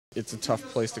It's a tough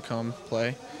place to come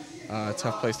play, a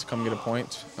tough place to come get a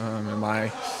point.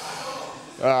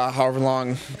 However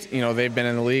long they've been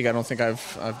in the league, I don't think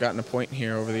I've gotten a point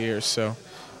here over the years. So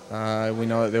we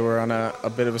know that they were on a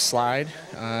bit of a slide,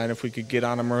 and if we could get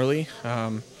on them early,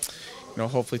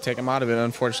 hopefully take them out of it.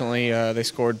 Unfortunately, they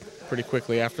scored pretty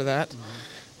quickly after that,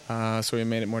 so we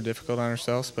made it more difficult on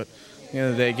ourselves. But at the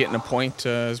end of the day, getting a point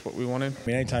is what we wanted. I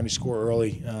mean, anytime you score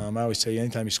early, I always tell you,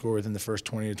 anytime you score within the first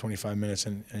 20 to 25 minutes,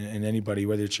 and anybody,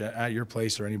 whether it's at your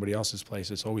place or anybody else's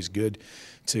place, it's always good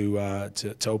to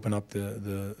open up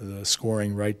the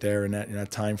scoring right there in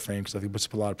that time frame, because I think it puts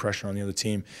up a lot of pressure on the other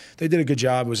team. They did a good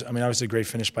job. Obviously a great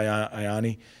finish by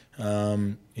Iani.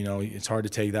 It's hard to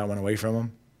take that one away from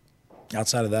him.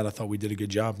 Outside of that, I thought we did a good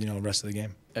job, the rest of the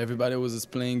game. Everybody who was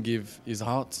playing give his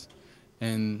heart,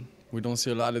 and we don't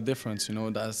see a lot of difference.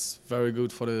 That's very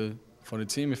good for the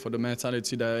team, for the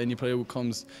mentality that any player who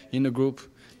comes in the group,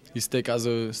 he's taken as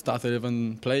a start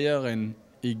 11 player and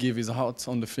he give his heart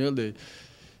on the field. It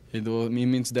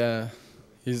means that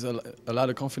he's a lot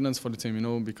of confidence for the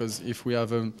team, because if we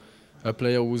have a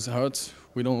player who's hurt,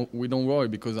 we don't worry,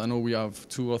 because I know we have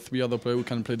 2 or 3 other players who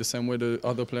can play the same way the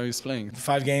other player is playing.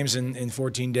 5 games in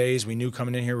 14 days. We knew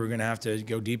coming in here we were going to have to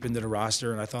go deep into the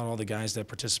roster, and I thought all the guys that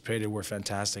participated were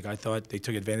fantastic. I thought they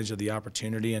took advantage of the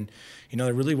opportunity, and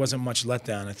there really wasn't much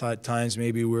letdown. I thought at times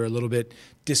maybe we were a little bit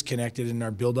disconnected in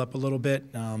our build-up a little bit,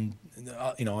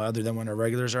 other than when our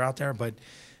regulars are out there, but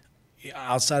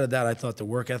outside of that, I thought the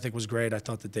work ethic was great. I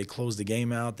thought that they closed the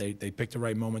game out. They picked the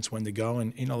right moments when to go.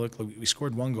 And, look, we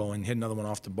scored 1 goal and hit another one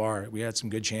off the bar. We had some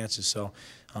good chances. So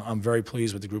I'm very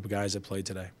pleased with the group of guys that played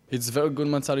today. It's very good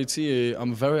mentality.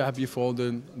 I'm very happy for all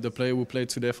the players who played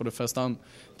today for the first time.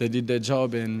 They did their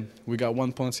job, and we got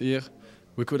 1 point here.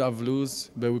 We could have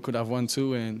lost, but we could have won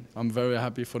too. And I'm very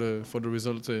happy for the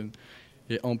result. And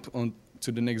on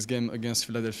to the next game against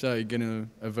Philadelphia, getting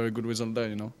a very good result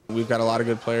there, We've got a lot of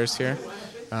good players here.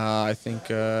 I think,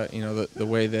 the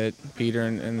way that Peter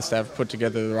and the staff put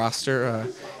together the roster,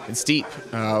 it's deep.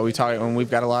 We've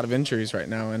got a lot of injuries right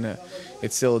now, and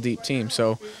it's still a deep team.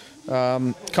 So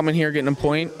coming here, getting a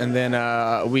point, and then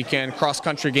a weekend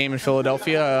cross-country game in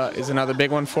Philadelphia is another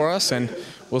big one for us, and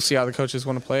we'll see how the coaches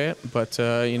want to play it. But,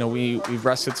 we've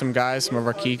rested some guys, some of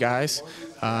our key guys,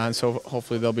 and so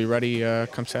hopefully they'll be ready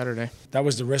come Saturday. That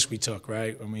was the risk we took,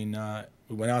 right? We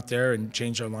went out there and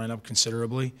changed our lineup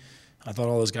considerably. I thought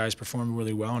all those guys performed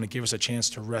really well, and it gave us a chance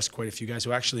to rest quite a few guys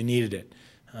who actually needed it.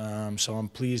 So I'm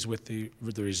pleased with the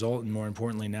result, and more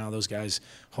importantly now those guys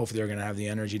hopefully are going to have the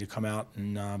energy to come out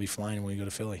and be flying when we go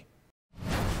to Philly.